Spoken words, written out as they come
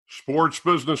Sports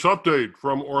Business Update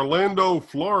from Orlando,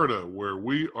 Florida, where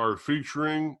we are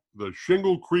featuring the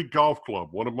Shingle Creek Golf Club,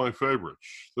 one of my favorites.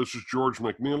 This is George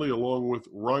McNeely along with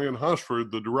Ryan Husford,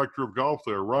 the director of golf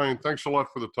there. Ryan, thanks a lot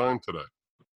for the time today.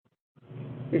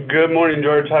 Good morning,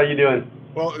 George. How you doing?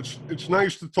 Well, it's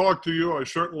nice to talk to you. I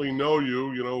certainly know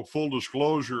you. You know, full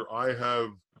disclosure, I have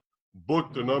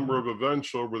booked a number of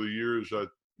events over the years at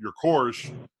your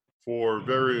course for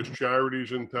various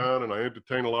charities in town, and I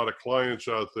entertain a lot of clients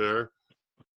out there.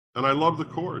 And I love the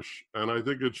course, and I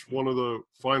think it's one of the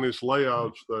finest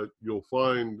layouts that you'll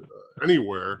find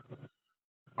anywhere.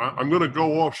 I'm going to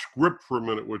go off script for a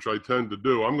minute, which I tend to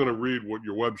do. I'm going to read what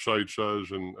your website says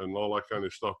and all that kind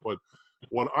of stuff. But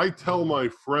what I tell my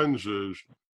friends is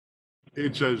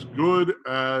it's as good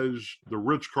as the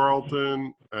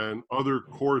Ritz-Carlton and other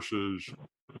courses,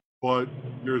 but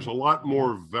there's a lot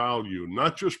more value,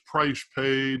 not just price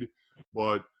paid,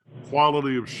 but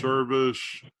quality of service,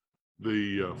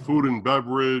 the food and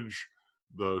beverage,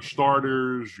 the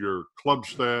starters, your club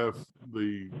staff.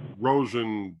 The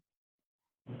Rosen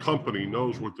company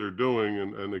knows what they're doing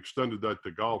and extended that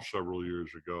to golf several years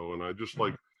ago. And I just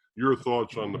like your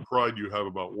thoughts on the pride you have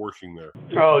about working there.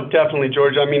 Oh, definitely,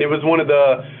 George. I mean, it was one of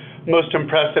the most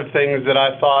impressive things that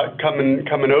I thought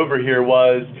coming over here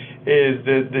is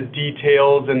the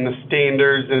details and the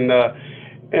standards and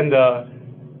the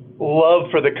love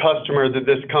for the customer that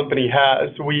this company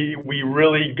has. We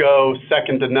really go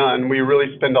second to none. We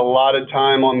really spend a lot of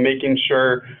time on making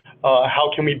sure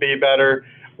how can we be better,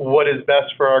 what is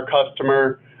best for our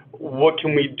customer, what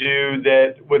can we do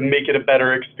that would make it a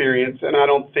better experience. And I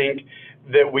don't think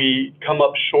that we come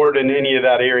up short in any of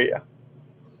that area.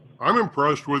 I'm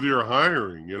impressed with your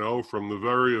hiring, you know, from the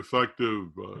very effective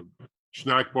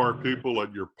snack bar people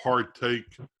at your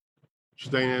partake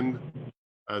stand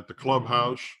at the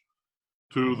clubhouse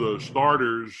to the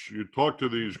starters. You talk to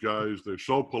these guys, they're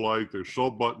so polite, they're so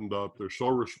buttoned up, they're so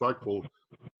respectful.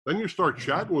 Then you start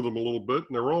chatting with them a little bit,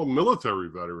 and they're all military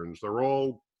veterans. They're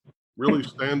all really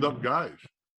stand-up guys.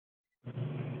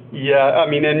 Yeah, I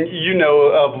mean, and you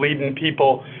know, of leading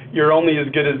people, you're only as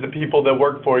good as the people that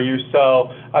work for you. So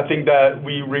I think that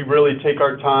we really take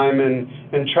our time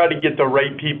and try to get the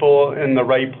right people in the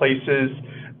right places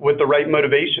with the right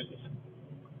motivations.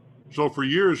 So for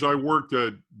years, I worked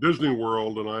at Disney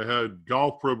World, and I had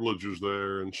golf privileges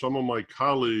there. And some of my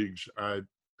colleagues at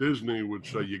Disney would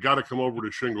say, you got to come over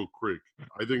to Shingle Creek.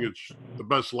 I think it's the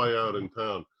best layout in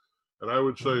town. And I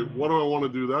would say, what do I want to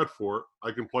do that for?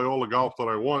 I can play all the golf that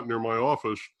I want near my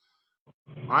office.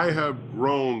 I have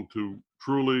grown to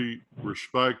truly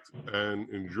respect and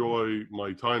enjoy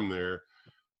my time there.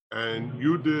 And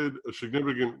you did a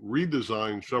significant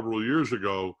redesign several years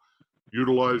ago,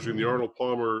 utilizing the Arnold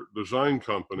Palmer Design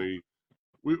Company.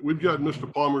 We've got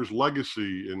Mr. Palmer's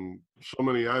legacy in so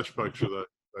many aspects of that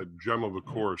gem of a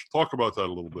course. Talk about that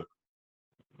a little bit.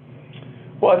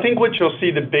 Well, I think what you'll see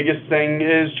the biggest thing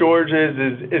is, George, is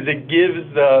it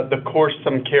gives the course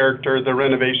some character, the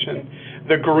renovation.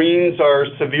 The greens are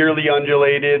severely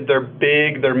undulated, they're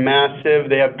big, they're massive,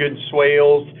 they have good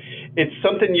swales. It's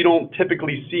something you don't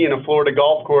typically see in a Florida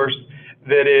golf course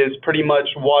that is pretty much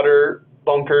water,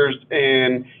 bunkers,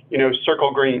 and, you know,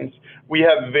 circle greens. We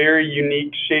have very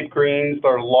unique shaped greens,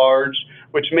 they're large,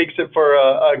 which makes it for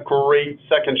a great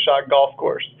second shot golf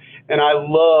course. And I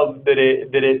love that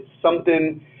it's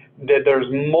something that there's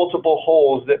multiple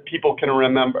holes that people can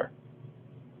remember.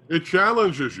 It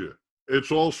challenges you.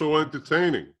 It's also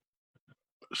entertaining.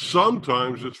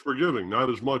 Sometimes it's forgiving, not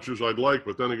as much as I'd like,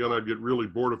 but then again, I'd get really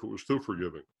bored if it was too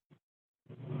forgiving.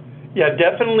 Yeah,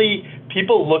 definitely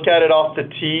people look at it off the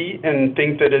tee and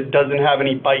think that it doesn't have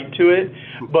any bite to it,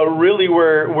 but really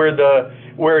where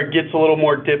it gets a little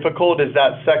more difficult is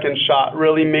that second shot,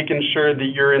 really making sure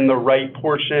that you're in the right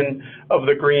portion of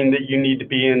the green that you need to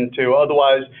be into.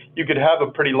 Otherwise, you could have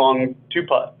a pretty long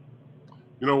two-putt.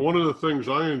 You know, one of the things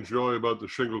I enjoy about the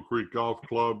Shingle Creek Golf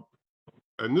Club,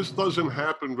 and this doesn't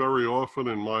happen very often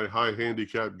in my high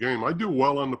handicap game, I do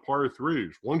well on the par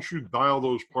threes. Once you dial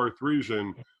those par threes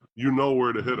in, you know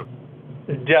where to hit them.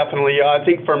 Definitely. I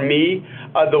think for me,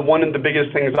 one of the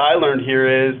biggest things I learned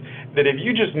here is that if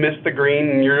you just miss the green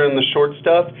and you're in the short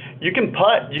stuff, you can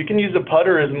putt. You can use a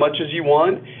putter as much as you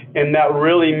want, and that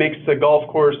really makes the golf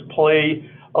course play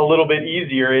a little bit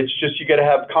easier. It's just you got to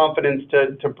have confidence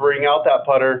to bring out that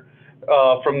putter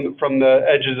from the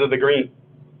edges of the green.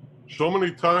 So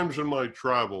many times in my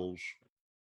travels,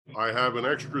 I have an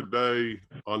extra day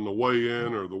on the way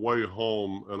in or the way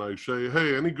home, and I say,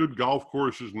 hey, any good golf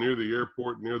courses near the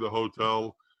airport, near the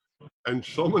hotel? And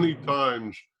so many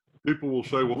times people will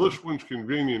say, well, this one's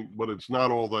convenient, but it's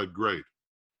not all that great.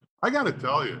 I got to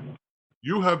tell you,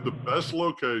 You have the best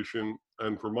location,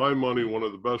 and for my money, one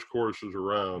of the best courses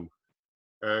around.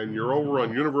 And you're over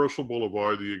on Universal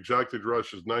Boulevard. The exact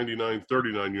address is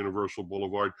 9939 Universal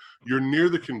Boulevard. You're near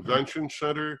the convention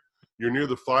center. You're near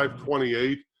the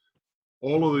 528.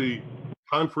 All of the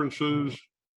conferences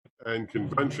and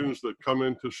conventions that come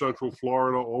into Central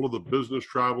Florida, all of the business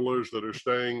travelers that are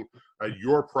staying at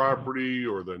your property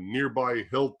or the nearby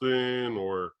Hilton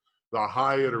or the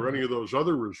Hyatt or any of those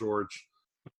other resorts,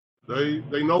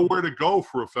 they know where to go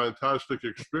for a fantastic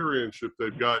experience if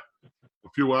they've got a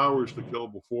few hours to kill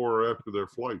before or after their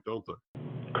flight, don't they?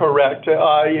 Correct.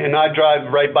 And I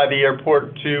drive right by the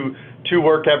airport to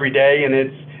work every day, and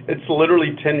it's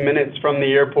literally 10 minutes from the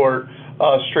airport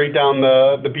straight down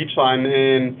the beach line,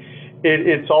 and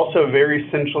it's also very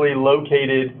centrally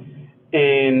located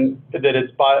in that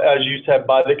it's by, as you said,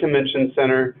 by the convention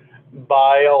center,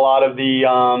 by a lot of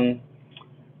the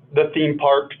theme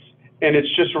parks, and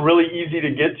it's just really easy to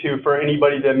get to for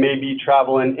anybody that may be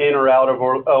traveling in or out of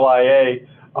OIA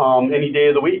any day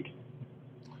of the week.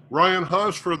 Ryan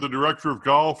Hosford, the director of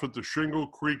golf at the Shingle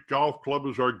Creek Golf Club,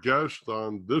 is our guest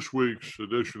on this week's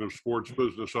edition of Sports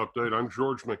Business Update. I'm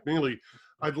George McNeely.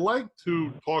 I'd like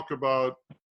to talk about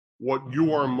what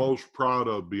you are most proud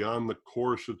of beyond the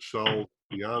course itself,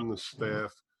 beyond the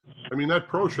staff. I mean, that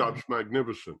pro shop's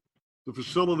magnificent. The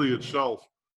facility itself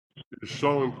is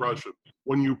so impressive.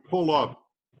 When you pull up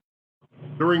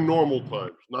during normal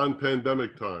times,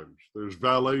 non-pandemic times, there's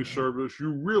valet service.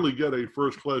 You really get a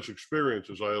first-class experience,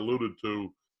 as I alluded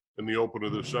to in the open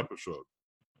of this episode.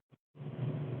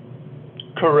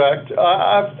 Correct.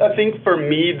 I think for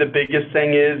me, the biggest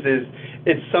thing is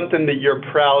it's something that you're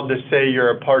proud to say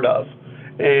you're a part of.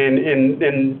 And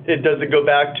it doesn't go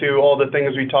back to all the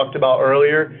things we talked about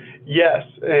earlier. Yes,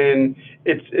 and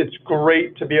it's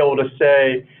great to be able to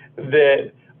say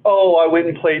that, oh, I went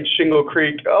and played Shingle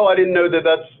Creek. Oh, I didn't know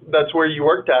that's where you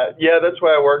worked at. Yeah, that's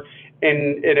where I work.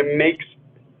 And it makes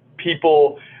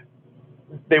people,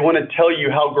 they want to tell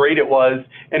you how great it was,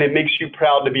 and it makes you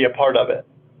proud to be a part of it.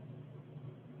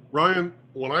 Ryan,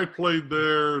 when I played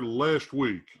there last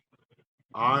week,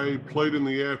 I played in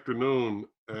the afternoon,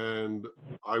 and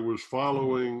I was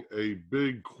following a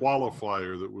big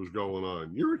qualifier that was going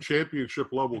on. You're a championship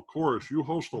level course. You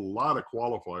host a lot of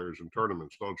qualifiers and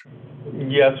tournaments, don't you?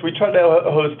 Yes, we try to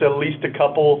host at least a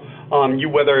couple,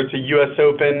 whether it's a U.S.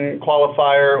 Open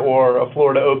qualifier or a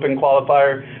Florida Open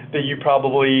qualifier that you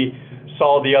probably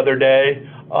saw the other day.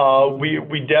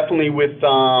 We definitely,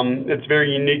 it's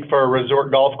very unique for a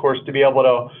resort golf course to be able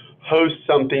to host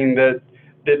something that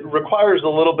requires a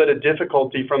little bit of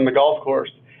difficulty from the golf course.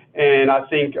 And I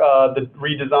think the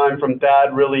redesign from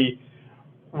Thad really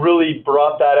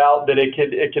brought that out, that it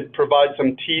could provide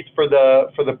some teeth for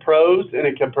the pros, and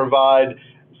it could provide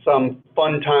some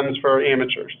fun times for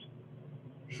amateurs.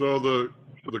 So the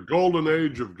golden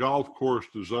age of golf course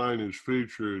design is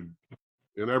featured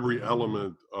in every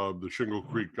element of the Shingle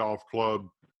Creek Golf Club.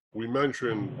 We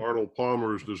mentioned Arnold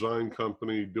Palmer's design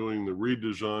company doing the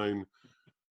redesign.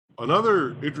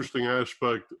 Another interesting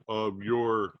aspect of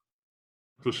your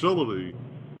facility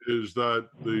is that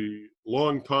the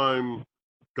longtime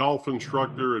golf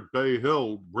instructor at Bay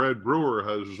Hill, Brad Brewer,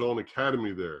 has his own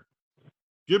academy there.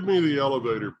 Give me the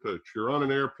elevator pitch. You're on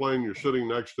an airplane, you're sitting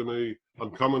next to me. I'm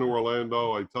coming to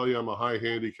Orlando. I tell you I'm a high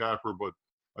handicapper, but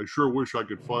I sure wish I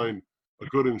could find a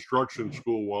good instruction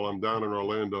school while I'm down in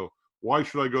Orlando. Why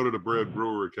should I go to the Brad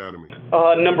Brewer Academy?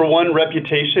 Number one,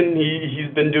 reputation.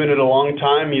 He's been doing it a long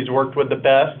time. He's worked with the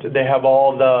best. They have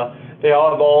all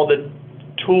the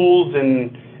tools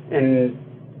and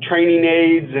training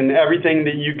aids and everything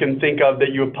that you can think of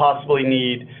that you would possibly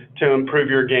need to improve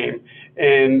your game.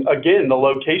 And again, the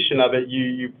location of it,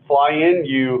 you fly in,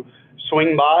 you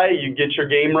swing by, you get your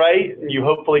game right, and you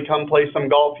hopefully come play some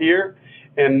golf here,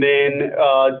 and then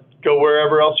go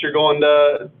wherever else you're going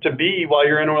to be while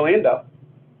you're in Orlando.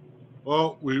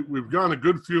 Well, we've gone a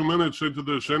good few minutes into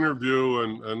this interview,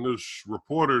 and this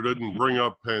reporter didn't bring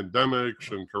up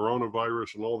pandemics and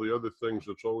coronavirus and all the other things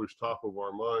that's always top of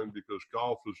our mind, because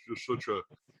golf is just such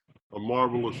a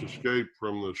marvelous escape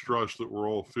from the stress that we're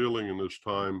all feeling in this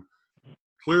time.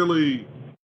 Clearly,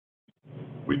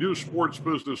 we do Sports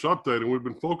Business Update, and we've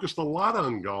been focused a lot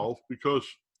on golf because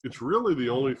it's really the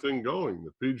only thing going.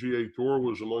 The PGA Tour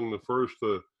was among the first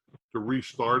to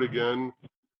restart again.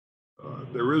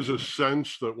 There is a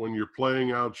sense that when you're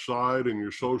playing outside and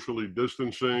you're socially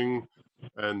distancing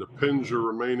and the pins are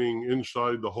remaining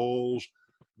inside the holes,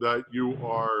 that you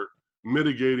are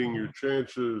mitigating your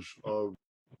chances of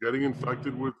getting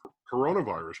infected with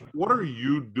coronavirus. What are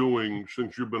you doing,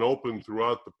 since you've been open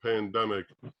throughout the pandemic,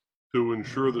 to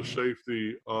ensure the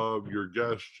safety of your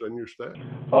guests and your staff?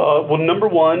 Well, number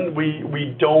one,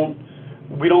 we don't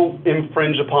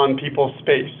infringe upon people's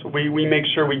space. We make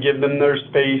sure we give them their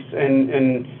space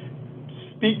and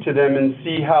speak to them and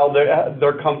see how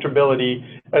their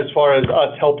comfortability as far as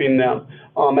us helping them.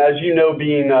 As you know,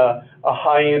 being a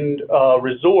high-end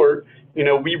resort, you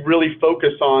know, we really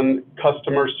focus on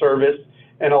customer service,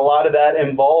 and a lot of that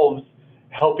involves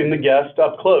helping the guest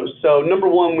up close. So number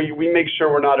one, we make sure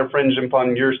we're not infringing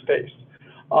upon your space.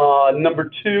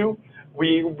 Number two,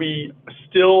 we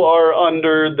still are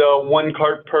under the 1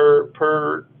 cart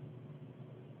per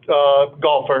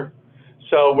golfer.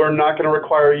 So we're not going to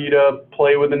require you to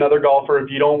play with another golfer if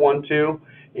you don't want to,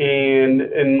 and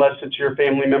unless it's your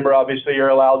family member, obviously you're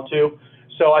allowed to.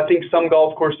 So I think some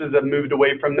golf courses have moved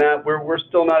away from that. We're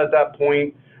still not at that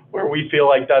point where we feel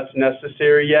like that's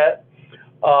necessary yet.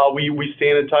 We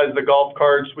sanitize the golf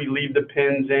carts, we leave the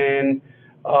pins in.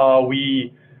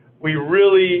 We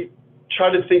really try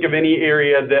to think of any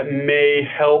area that may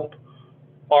help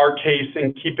our case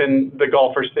in keeping the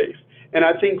golfer safe. And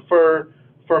I think for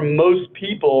most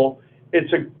people,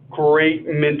 it's a great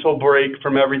mental break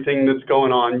from everything that's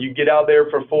going on. You get out there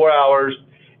for 4 hours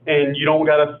and you don't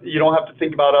have to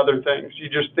think about other things.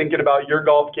 You're just thinking about your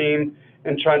golf game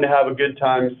and trying to have a good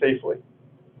time safely.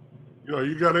 You know,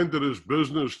 you got into this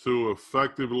business to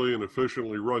effectively and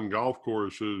efficiently run golf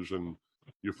courses, and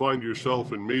you find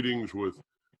yourself in meetings with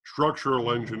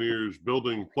structural engineers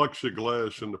building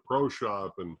plexiglass in the pro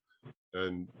shop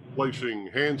and placing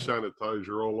hand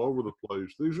sanitizer all over the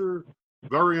place. These are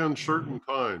very uncertain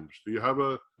times. Do you have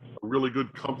a really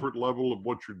good comfort level of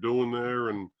what you're doing there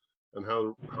and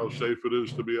how safe it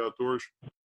is to be outdoors?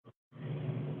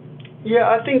 Yeah,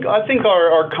 I think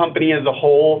our company as a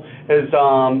whole has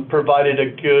provided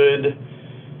a good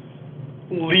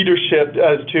leadership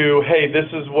as to, hey, this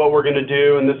is what we're going to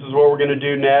do and this is what we're going to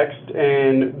do next.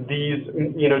 And these,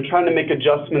 you know, trying to make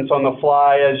adjustments on the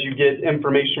fly as you get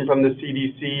information from the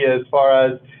CDC as far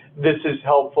as this is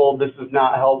helpful, this is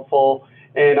not helpful.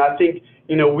 And I think,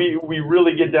 you know, we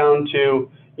really get down to,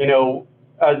 you know,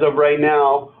 as of right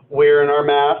now, wearing our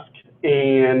mask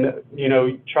and, you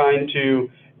know, trying to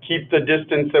keep the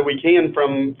distance that we can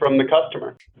from the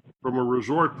customer. From a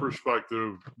resort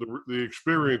perspective, the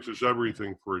experience is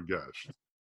everything for a guest.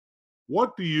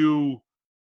 What do you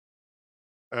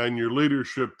and your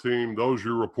leadership team, those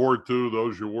you report to,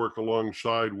 those you work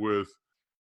alongside with,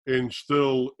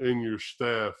 instill in your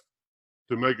staff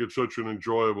to make it such an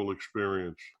enjoyable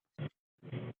experience?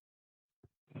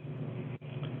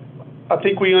 I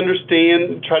think we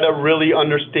try to really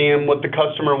understand what the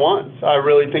customer wants. I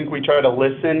really think we try to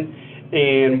listen,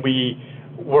 and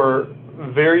we're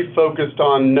very focused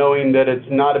on knowing that it's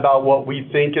not about what we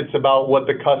think, it's about what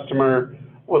the customer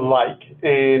would like.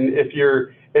 And if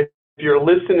you're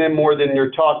listening more than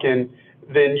you're talking,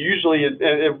 then usually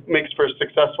it makes for a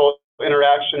successful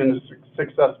interaction and a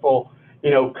successful,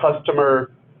 you know,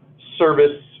 customer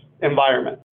service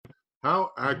environment.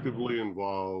 How actively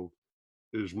involved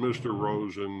is Mr.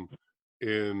 Rosen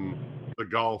in the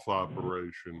golf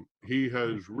operation? He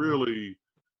has really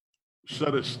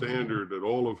set a standard at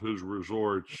all of his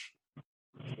resorts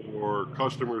for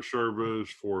customer service,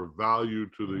 for value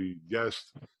to the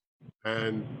guest,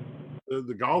 and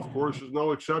the golf course is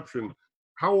no exception.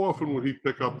 How often would he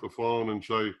pick up the phone and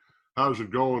say, "How's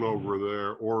it going over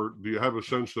there?" Or do you have a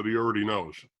sense that he already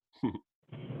knows?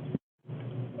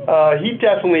 He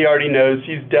definitely already knows.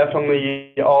 He's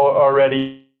definitely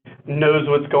already knows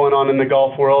what's going on in the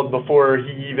golf world before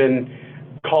he even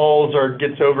calls or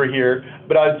gets over here.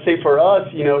 But I'd say for us,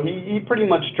 you know, he pretty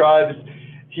much drives.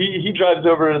 He drives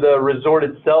over to the resort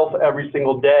itself every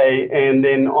single day, and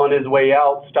then on his way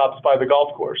out stops by the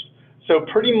golf course. So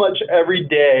pretty much every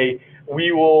day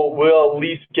we'll at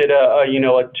least get a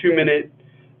 2-minute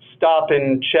stop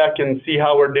and check and see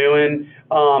how we're doing.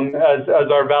 As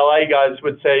our valet guys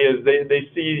would say, is they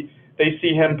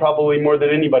see him probably more than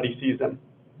anybody sees him.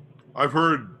 I've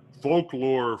heard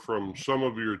folklore from some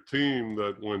of your team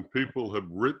that when people have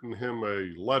written him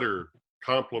a letter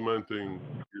complimenting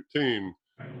your team,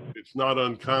 it's not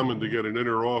uncommon to get an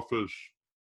inter-office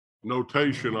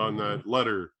notation on that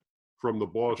letter from the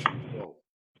boss himself.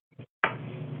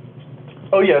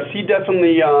 Oh yes, he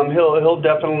definitely he'll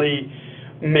definitely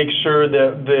make sure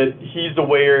that he's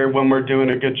aware when we're doing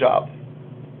a good job.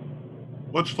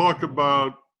 Let's talk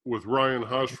about, with Ryan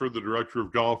Hosford, the director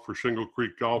of golf for Shingle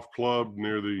Creek Golf Club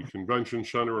near the Convention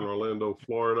Center in Orlando,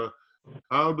 Florida.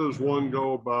 How does one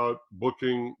go about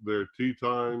booking their tee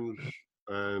times,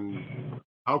 and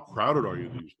how crowded are you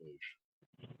these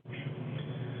days?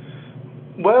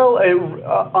 Well,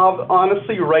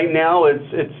 honestly, right now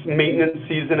it's maintenance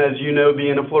season, as you know,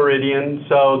 being a Floridian.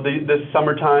 So this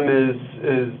summertime is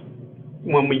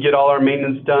when we get all our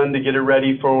maintenance done to get it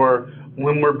ready for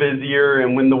when we're busier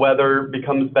and when the weather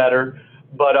becomes better.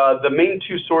 But the main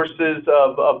two sources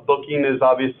of booking is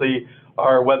obviously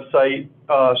our website,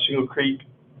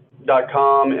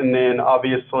 shinglecreek.com, and then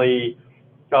obviously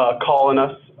calling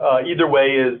us. Either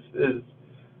way is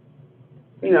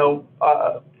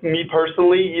me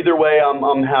personally, either way,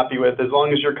 I'm happy with, as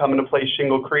long as you're coming to play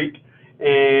Shingle Creek.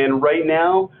 And right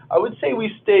now, I would say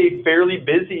we stay fairly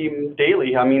busy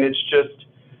daily. I mean, it's just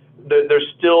there's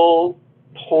still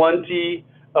plenty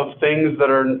of things that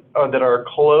are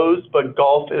closed, but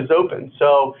golf is open.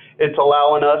 So it's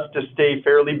allowing us to stay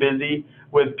fairly busy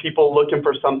with people looking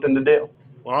for something to do.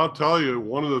 Well, I'll tell you,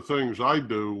 one of the things I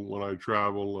do when I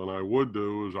travel, and I would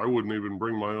do, is I wouldn't even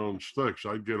bring my own sticks.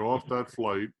 I'd get off that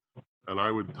flight and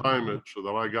I would time it so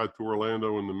that I got to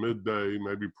Orlando in the midday,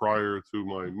 maybe prior to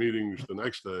my meetings the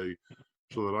next day,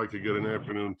 so that I could get an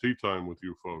afternoon tee time with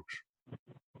you folks.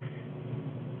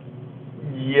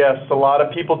 Yes, a lot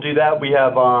of people do that. We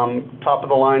have top of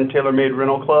the line tailor-made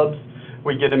rental clubs.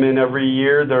 We get them in every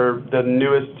year. They're the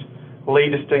newest,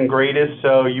 latest and greatest,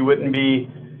 so you wouldn't be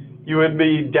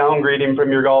downgrading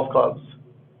from your golf clubs.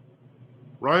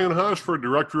 Ryan Hosford,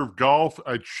 Director of Golf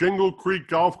at Shingle Creek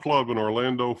Golf Club in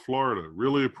Orlando, Florida.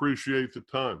 Really appreciate the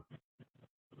time.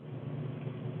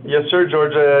 Yes, sir,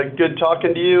 George. Good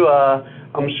talking to you.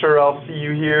 I'm sure I'll see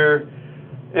you here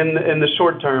in the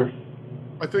short term.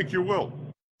 I think you will.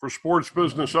 For Sports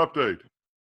Business Update,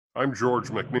 I'm George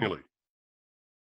McNeely.